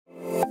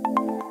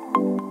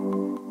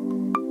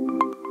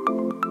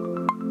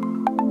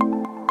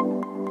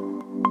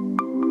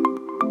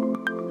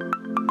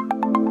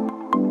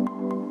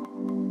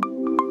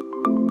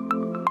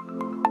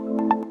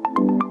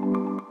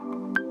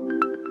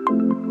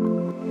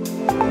Hey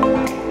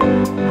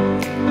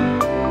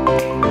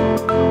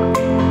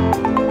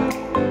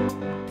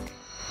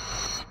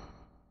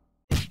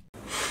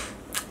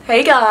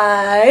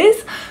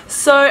guys!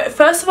 So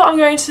first of all, I'm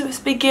going to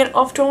begin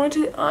off drawing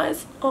to the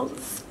eyes of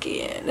the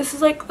skin. This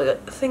is like the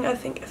thing I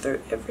think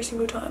through every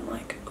single time,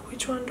 like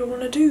which one do I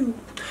want to do?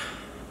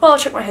 Well, I'll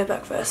check my hair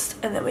back first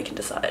and then we can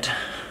decide.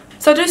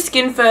 So I do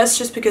skin first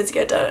just because you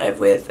get done over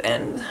with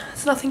and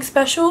it's nothing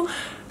special.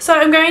 So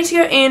I'm going to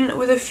go in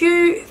with a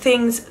few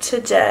things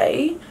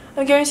today.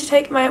 I'm going to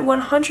take my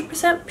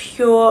 100%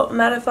 pure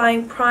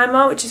mattifying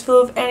primer, which is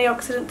full of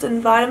antioxidants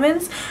and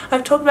vitamins.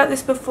 I've talked about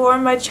this before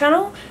on my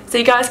channel, so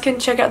you guys can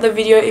check out the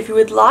video if you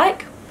would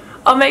like.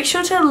 I'll make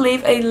sure to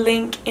leave a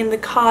link in the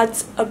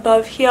cards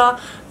above here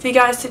for you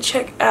guys to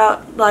check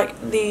out like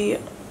the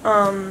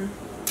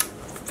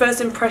first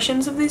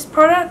impressions of these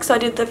products. I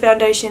did the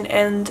foundation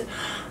and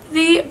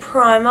the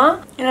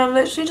primer, and I'm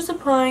literally just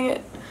applying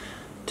it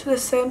to the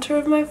center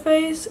of my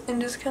face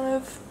and just kind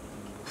of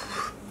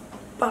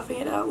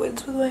buffing it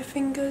outwards with my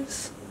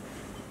fingers.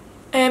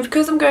 And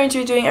because I'm going to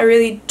be doing a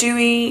really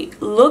dewy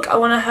look, I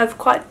want to have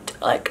quite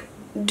like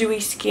dewy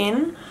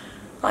skin.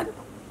 Like,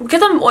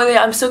 because I'm oily,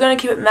 I'm still going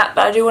to keep it matte,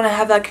 but I do want to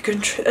have like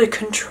a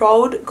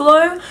controlled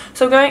glow.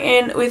 So I'm going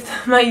in with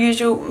my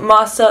usual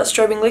Master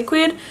Strobing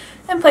Liquid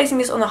and placing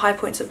this on the high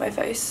points of my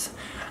face.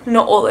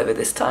 Not all over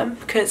this time,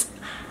 because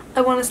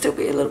I want to still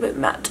be a little bit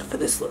matte for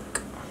this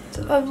look.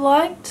 So I've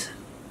liked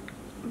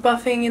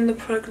buffing in the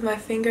product with my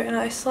finger, and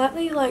I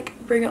slightly like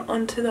bring it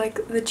onto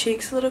like the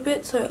cheeks a little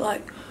bit so it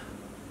like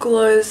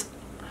glows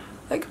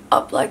like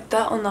up like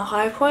that on the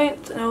high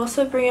points, and I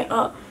also bring it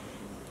up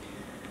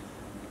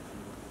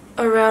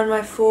around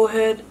my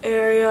forehead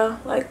area,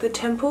 like the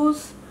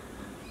temples,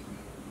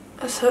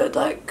 so it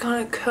like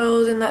kind of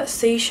curls in that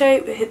C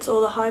shape. It hits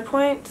all the high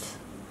points,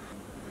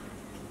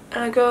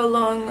 and I go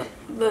along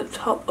the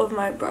top of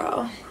my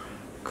brow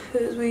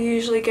because we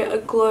usually get a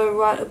glow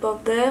right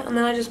above there, and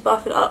then I just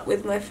buff it up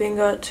with my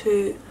finger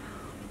to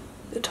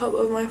the top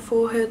of my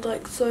forehead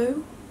like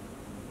so,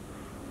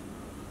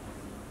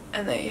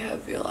 and there you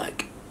have your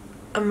like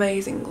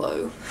amazing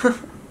glow.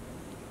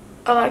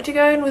 I like to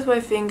go in with my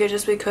finger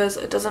just because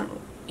it doesn't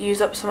use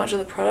up so much of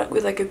the product.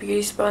 With like a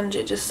beauty sponge,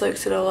 it just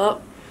soaks it all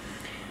up.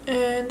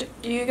 And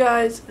you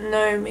guys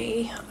know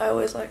me, I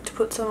always like to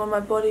put some on my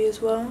body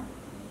as well.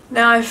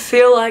 Now I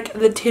feel like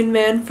the Tin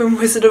Man from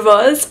Wizard of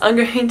Oz. I'm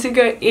going to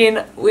go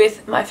in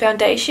with my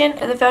foundation,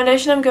 and the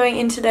foundation I'm going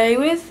in today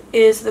with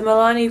is the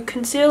Milani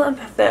Conceal and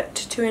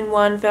Perfect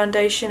 2-in-1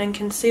 foundation and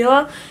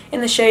concealer in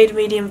the shade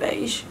Medium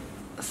Beige.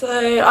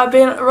 So I've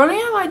been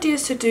running out of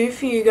ideas to do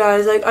for you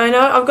guys. Like, I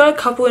know I've got a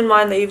couple in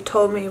mind that you've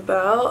told me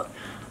about,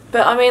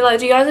 but I mean, like,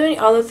 do you guys have any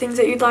other things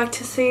that you'd like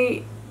to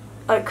see?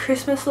 Like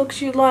Christmas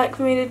looks you'd like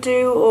for me to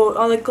do, or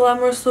other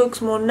glamorous looks,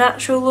 more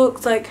natural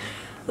looks? Like,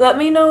 let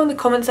me know in the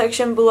comment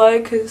section below,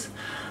 because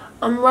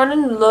I'm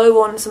running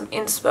low on some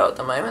inspo at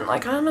the moment.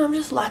 Like, I don't know, I'm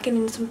just lacking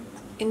in some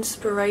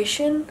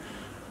inspiration.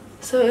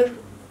 So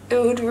it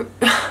would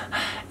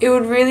it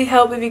would really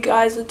help if you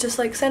guys would just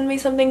like send me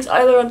some things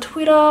either on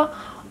Twitter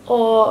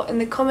or in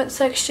the comment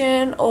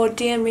section, or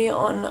DM me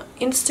on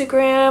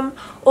Instagram.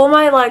 All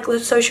my like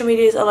social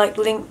medias are like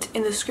linked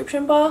in the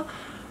description bar.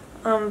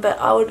 But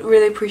I would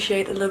really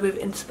appreciate a little bit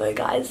of inspo,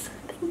 guys.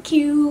 Thank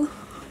you.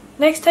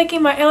 Next,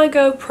 taking my LA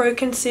Girl Pro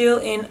Conceal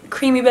in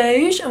Creamy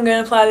Beige, I'm going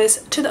to apply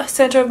this to the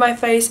center of my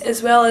face,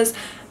 as well as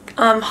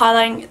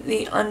highlighting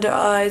the under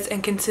eyes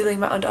and concealing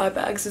my under eye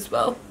bags as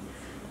well.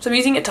 So I'm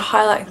using it to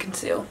highlight and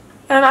conceal.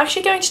 And I'm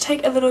actually going to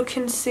take a little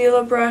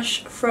concealer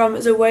brush from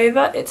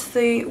Zoeva. It's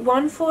the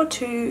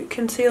 142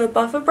 Concealer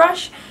Buffer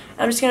Brush.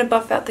 I'm just going to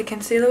buff out the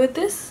concealer with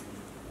this.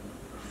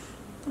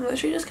 I'm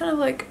literally just kind of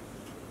like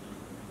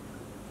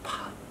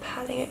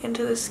patting it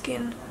into the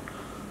skin,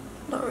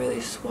 not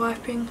really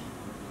swiping.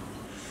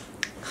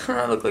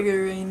 I look like a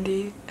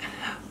reindeer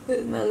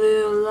with my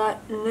little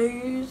light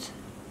nose.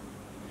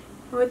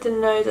 With the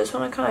nose, I just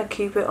want to kind of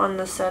keep it on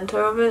the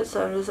center of it,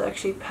 so I'm just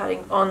actually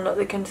patting on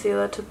the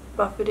concealer to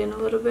buff it in a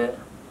little bit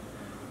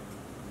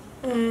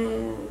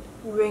and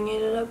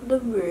bringing it up the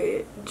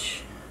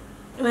bridge.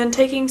 And then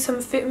taking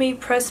some Fit Me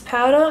pressed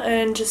powder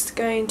and just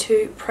going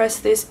to press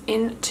this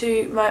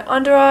into my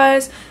under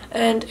eyes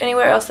and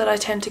anywhere else that I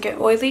tend to get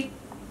oily.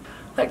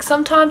 Like,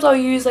 sometimes I'll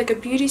use like a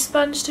beauty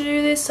sponge to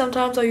do this,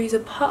 sometimes I'll use a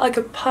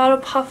powder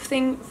puff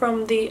thing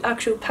from the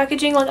actual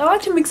packaging. Like, I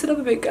like to mix it up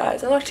a bit,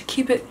 guys. I like to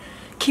keep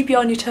you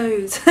on your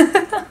toes.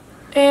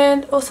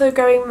 And also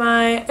grabbing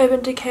my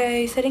Urban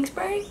Decay setting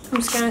spray. I'm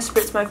just going to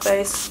spritz my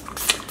face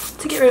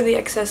to get rid of the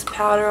excess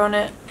powder on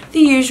it. The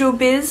usual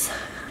biz.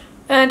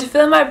 And to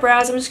fill in my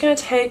brows, I'm just going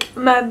to take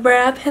my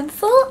brow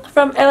pencil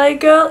from LA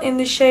Girl in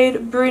the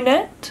shade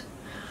Brunette.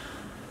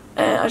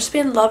 And I've just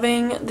been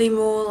loving the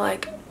more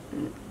like,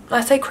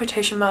 I say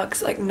quotation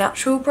marks, like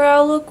natural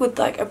brow look with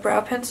like a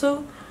brow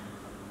pencil,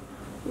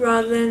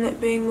 rather than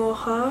it being more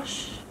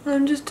harsh.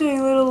 I'm just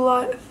doing little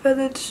light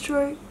feathered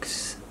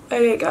strokes.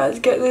 Okay guys,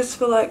 get this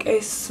for like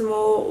a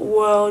small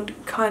world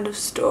kind of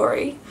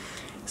story.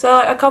 So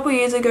like a couple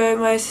years ago,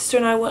 my sister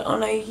and I went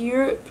on a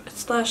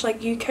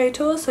Europe/UK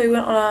tour. So we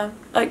went on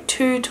like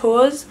 2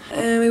 tours,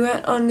 and we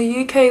went on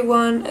the UK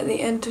one at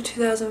the end of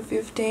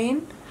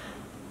 2015,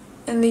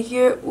 and the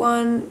Europe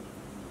one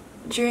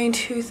during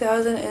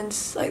 2000 and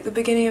like the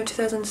beginning of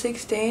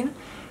 2016.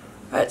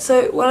 Right,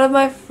 so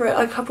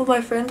a couple of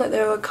my friends, like they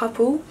were a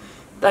couple,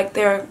 like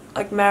they're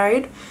like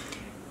married.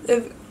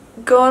 They've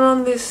gone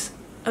on this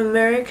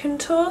American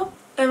tour.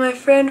 And my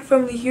friend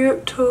from the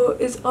Europe tour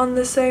is on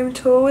the same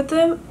tour with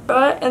them,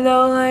 right? And they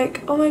were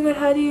like, oh my god,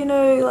 how do you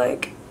know,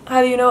 like,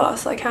 how do you know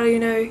us? Like, how do you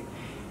know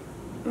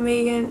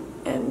Megan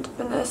and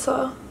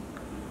Vanessa?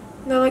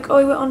 And they're like, oh,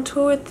 we went on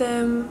tour with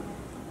them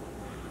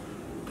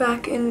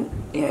back in,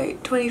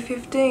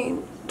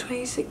 2015,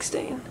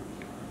 2016.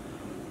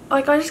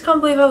 Like, I just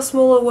can't believe how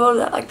small a world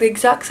that, like, the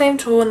exact same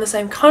tour in the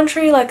same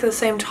country, like, the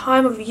same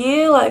time of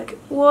year, like,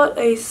 what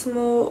a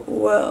small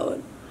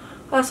world.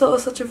 I thought it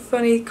was such a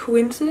funny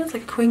coincidence,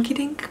 like a quinky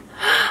dink,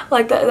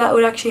 like that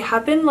would actually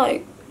happen.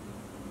 Like,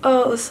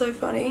 oh, it was so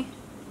funny.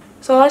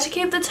 So I like to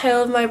keep the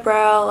tail of my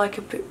brow like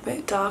a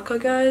bit darker,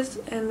 guys,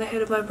 and the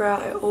head of my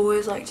brow I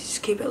always like to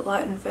just keep it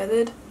light and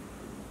feathered,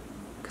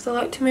 because I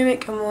like to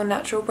mimic a more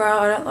natural brow.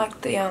 I don't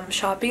like the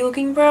Sharpie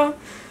looking brow,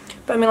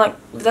 but I mean, like,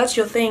 if that's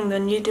your thing,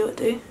 then you do it,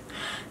 you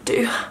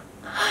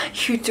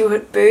do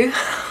it, boo.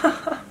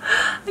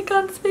 I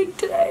can't speak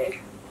today.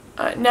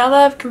 Alright, now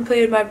that I've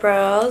completed my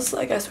brows,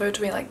 like I swear it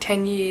took me like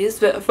 10 years,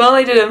 but I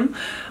finally did them,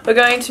 we're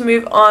going to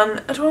move on.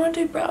 I don't want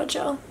to do brow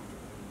gel.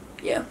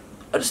 Yeah,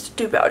 I'll just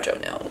do brow gel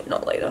now,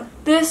 not later.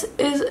 This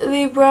is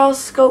the brow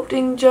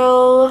sculpting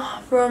gel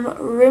from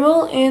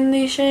Rimmel in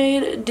the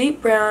shade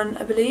deep brown,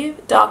 I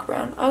believe. Dark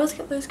brown. I always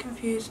get those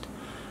confused.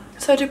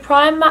 So to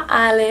prime my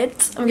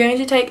eyelids, I'm going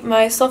to take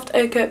my Soft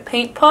Ochre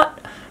Paint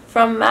Pot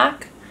from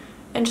MAC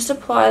and just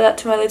apply that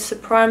to my lids to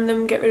prime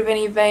them, get rid of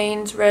any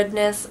veins,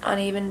 redness,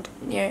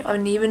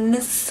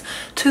 unevenness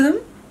to them.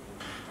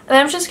 And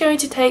then I'm just going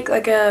to take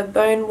like a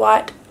bone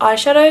white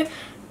eyeshadow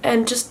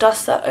and just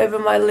dust that over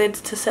my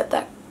lids to set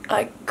that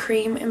like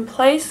cream in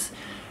place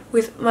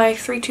with my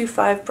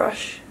 325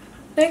 brush.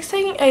 Next,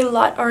 taking a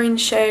light orange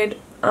shade,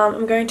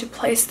 I'm going to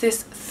place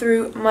this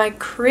through my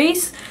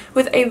crease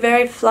with a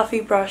very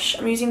fluffy brush.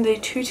 I'm using the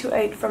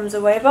 228 from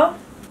Zoeva.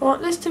 I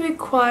want this to be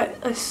quite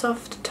a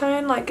soft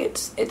tone, like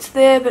it's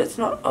there but it's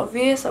not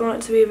obvious. I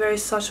want it to be a very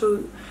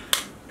subtle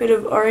bit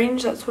of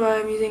orange, that's why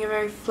I'm using a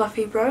very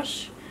fluffy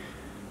brush,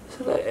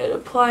 so that it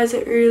applies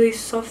it really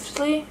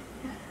softly.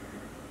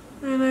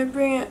 And I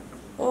bring it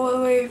all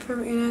the way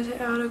from inner to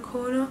outer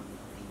corner,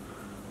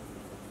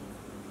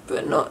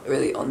 but not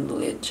really on the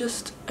lid,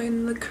 just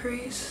in the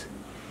crease.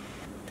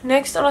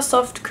 Next, on a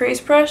soft crease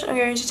brush, I'm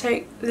going to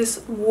take this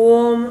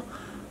warm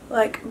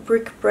like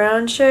brick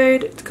brown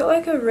shade. It's got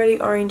like a reddy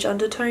orange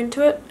undertone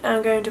to it, and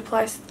I'm going to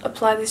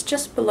apply this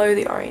just below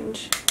the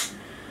orange,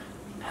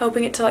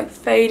 helping it to like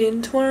fade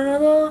into one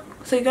another.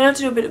 So you're gonna have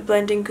to do a bit of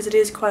blending because it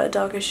is quite a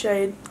darker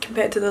shade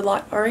compared to the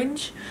light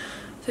orange.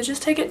 So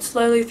just take it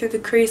slowly through the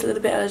crease a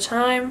little bit at a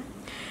time,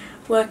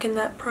 working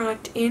that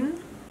product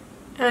in.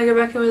 And I go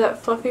back in with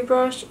that fluffy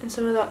brush and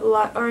some of that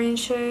light orange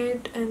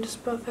shade and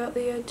just buff out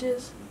the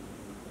edges.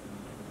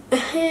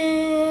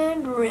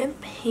 And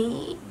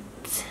repeat.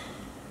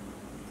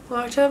 I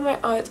like to have my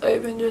eyes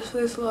open just for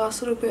this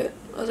last little bit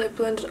as I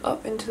blend it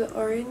up into the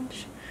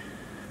orange,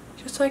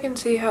 just so I can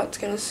see how it's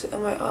going to sit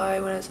on my eye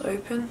when it's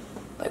open.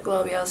 Like, will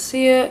I be able to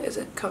see it? Is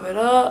it covered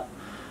up?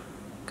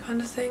 Kind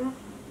of thing.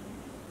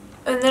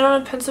 And then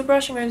on a pencil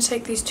brush, I'm going to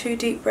take these 2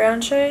 deep brown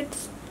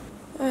shades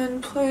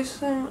and place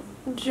them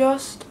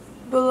just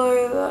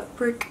below that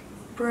brick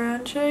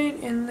brown shade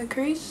in the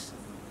crease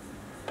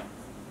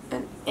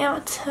and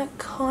outer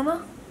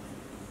corner.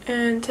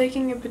 And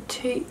taking a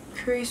petite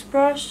crease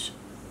brush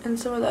and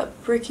some of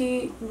that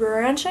bricky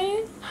brown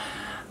shade,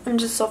 I'm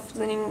just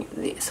softening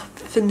the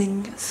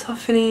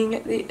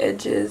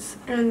edges.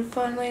 And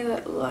finally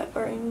that light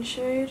orange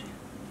shade.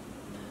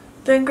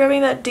 Then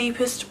grabbing that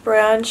deepest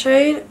brown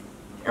shade,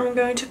 I'm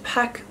going to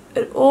pack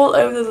it all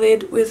over the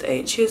lid with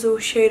a chisel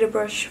shader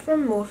brush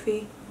from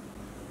Morphe.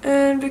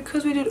 And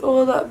because we did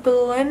all that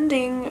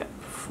blending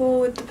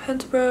before with the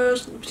pencil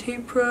brush, the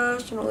petite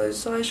brush and all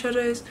those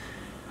eyeshadows,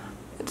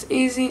 it's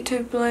easy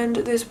to blend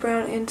this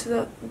brown into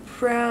that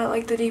brown,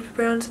 like the deeper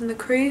browns in the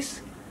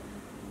crease,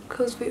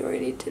 because we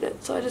already did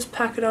it. So I just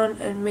pack it on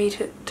and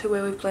meet it to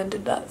where we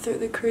blended that through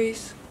the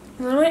crease.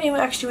 And then I went in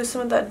actually with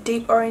some of that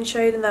deep orange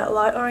shade and that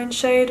light orange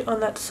shade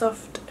on that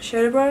soft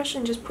shader brush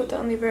and just put that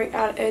on the very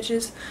outer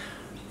edges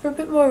for a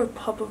bit more of a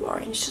pop of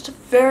orange, just a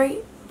very,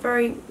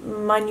 very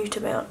minute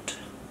amount.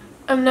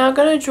 I'm now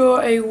going to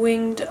draw a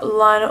winged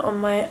liner on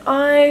my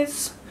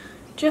eyes,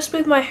 just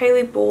with my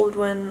Hailey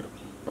Baldwin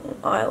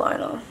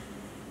eyeliner,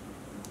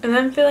 and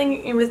then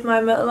filling in with my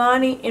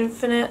Milani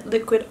Infinite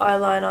liquid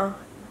eyeliner.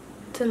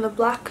 It's in the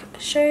black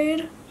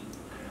shade.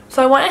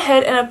 So I went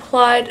ahead and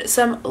applied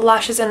some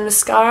lashes and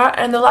mascara,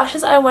 and the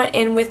lashes I went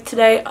in with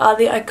today are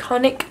the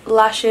iconic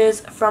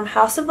lashes from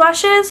House of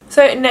Lashes.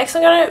 So next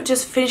I'm going to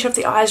just finish off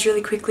the eyes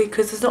really quickly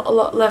because there's not a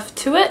lot left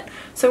to it.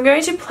 So I'm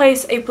going to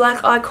place a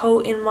black eye kohl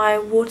in my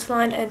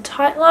waterline and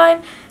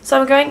tightline. So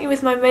I'm going in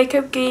with my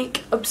Makeup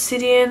Geek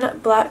Obsidian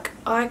black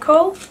eye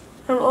kohl.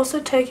 I'm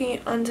also taking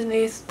it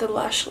underneath the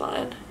lash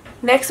line.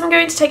 Next I'm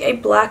going to take a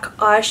black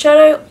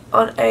eyeshadow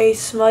on a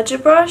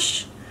smudger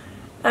brush.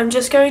 I'm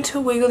just going to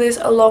wiggle this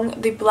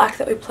along the black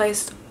that we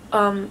placed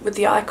with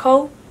the eye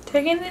kohl.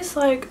 Taking this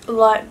like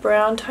light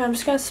brown tone, I'm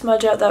just going to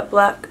smudge out that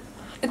black.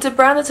 It's a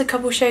brown that's a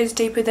couple shades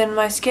deeper than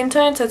my skin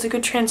tone, so it's a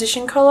good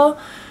transition colour.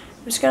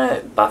 I'm just going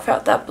to buff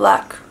out that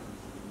black.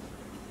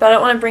 But I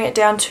don't want to bring it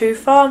down too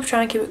far, I'm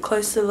trying to keep it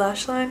close to the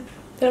lash line.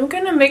 Then I'm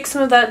going to mix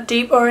some of that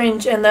deep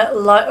orange and that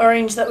light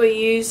orange that we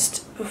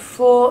used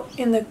before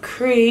in the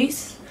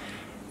crease.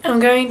 I'm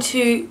going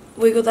to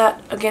wiggle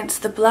that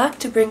against the black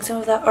to bring some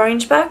of that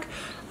orange back.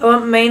 I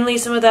want mainly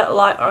some of that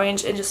light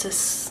orange and just a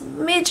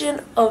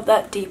smidgen of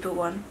that deeper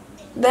one.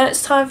 Then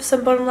it's time for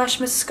some bottom lash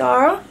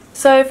mascara.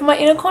 So for my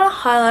inner corner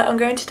highlight, I'm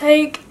going to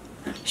take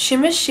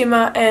Shimmer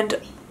Shimmer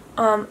and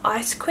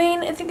Ice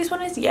Queen, I think this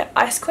one is. Yeah,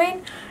 Ice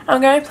Queen.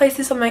 I'm going to place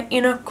this on my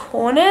inner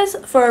corners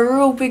for a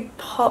real big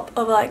pop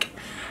of like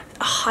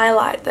a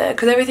highlight there.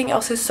 Because everything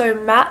else is so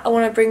matte, I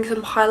want to bring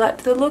some highlight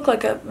to the look,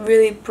 like a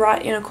really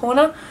bright inner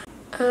corner.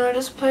 And I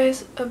just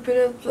place a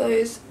bit of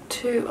those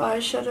two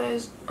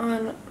eyeshadows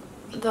on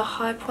the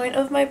high point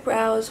of my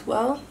brow as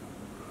well.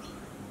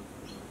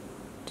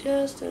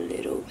 Just a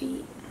little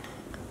bit.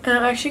 And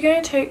I'm actually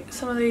going to take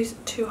some of these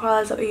two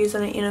highlights that we use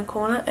on the inner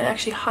corner and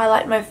actually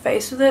highlight my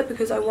face with it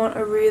because I want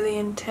a really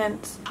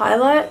intense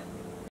highlight.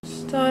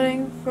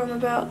 Starting from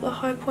about the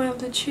high point of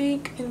the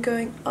cheek and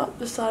going up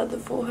the side of the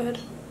forehead.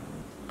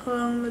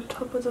 Along the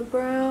top of the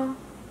brow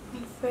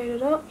and fade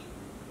it up.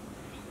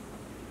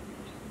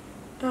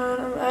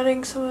 And I'm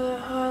adding some of the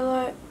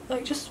highlight,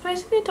 like just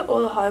basically to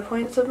all the high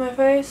points of my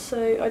face.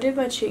 So I did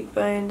my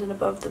cheekbones and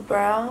above the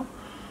brow.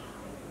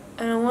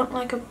 And I want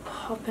like a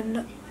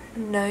poppin'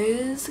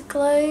 nose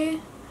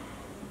glow.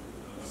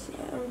 So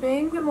I'm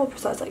being a bit more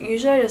precise. Like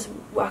usually I just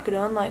whack it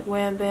on like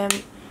wham bam,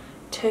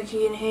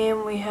 turkey and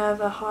ham, we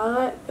have a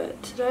highlight.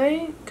 But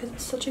today, because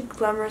it's such a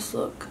glamorous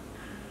look,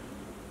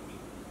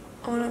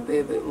 I want to be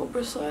a bit more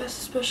precise,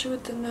 especially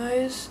with the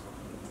nose,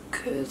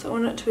 because I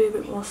want it to be a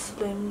bit more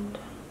slimmed.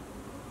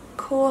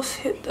 Of course,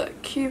 hit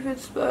that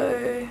Cupid's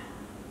bow.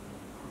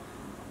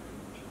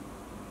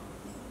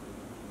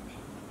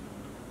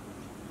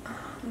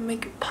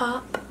 Make it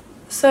pop.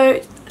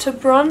 So to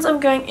bronze, I'm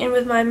going in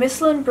with my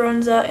Michelin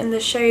bronzer in the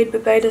shade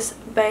Barbados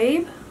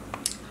Babe.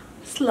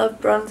 Just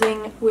love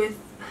bronzing with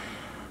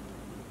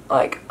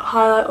like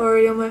highlight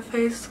already on my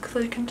face because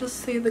I can just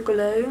see the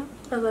glow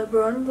as I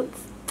bronze.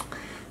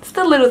 It's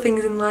the little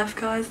things in life,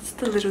 guys. It's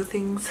the little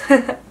things.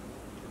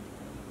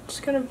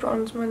 Just gonna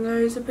bronze my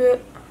nose a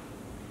bit.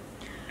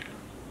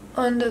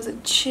 Under the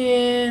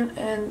chin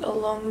and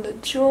along the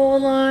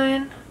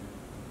jawline.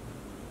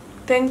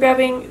 Then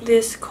grabbing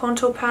this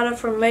contour powder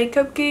from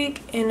Makeup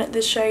Geek in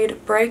the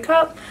shade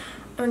Breakup,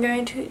 I'm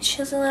going to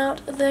chisel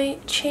out the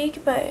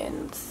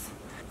cheekbones.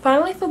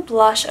 Finally for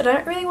blush, I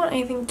don't really want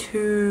anything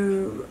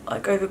too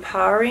like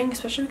overpowering,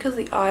 especially because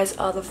the eyes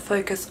are the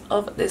focus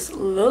of this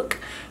look.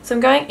 So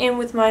I'm going in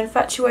with my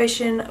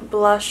Infatuation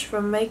blush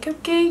from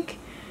Makeup Geek.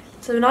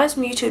 It's a nice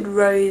muted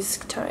rose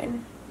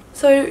tone.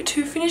 So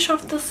to finish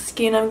off the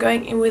skin, I'm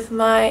going in with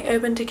my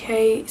Urban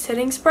Decay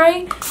setting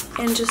spray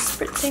and just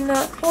spritzing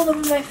that all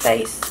over my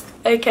face.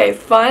 Okay,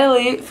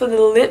 finally for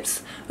the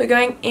lips, we're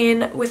going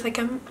in with like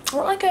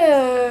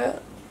a,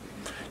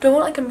 do I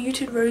want like a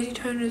muted rosy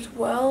tone as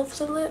well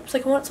for the lips?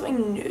 Like I want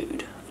something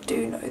nude, I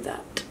do know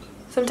that.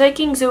 So I'm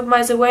taking my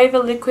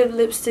Zoeva liquid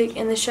lipstick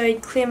in the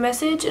shade Clear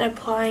Message and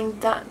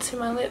applying that to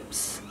my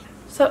lips.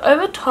 So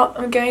over top,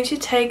 I'm going to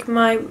take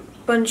my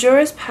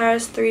Bonjour's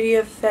Paris 3D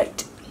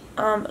Effect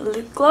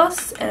lip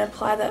gloss and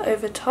apply that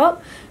over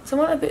top. So I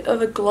want a bit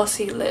of a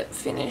glossy lip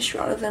finish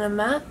rather than a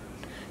matte.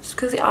 Just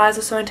because the eyes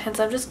are so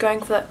intense, I'm just going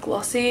for that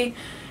glossy.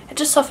 It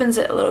just softens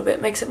it a little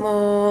bit, makes it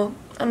more,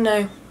 I don't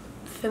know,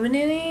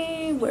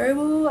 feminine,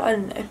 wearable, I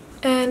don't know.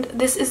 And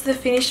this is the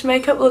finished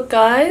makeup look,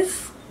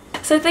 guys.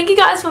 So thank you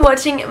guys for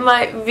watching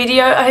my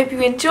video. I hope you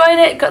enjoyed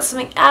it, got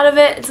something out of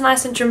it. It's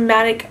nice and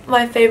dramatic,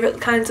 my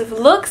favourite kinds of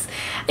looks.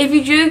 If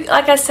you do,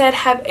 like I said,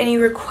 have any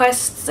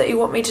requests that you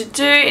want me to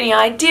do, any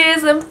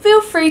ideas, then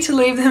feel free to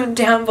leave them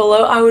down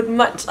below. I would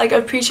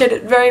appreciate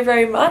it very,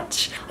 very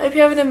much. I hope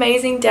you have an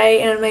amazing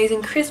day and an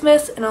amazing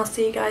Christmas, and I'll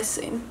see you guys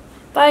soon.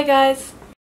 Bye guys.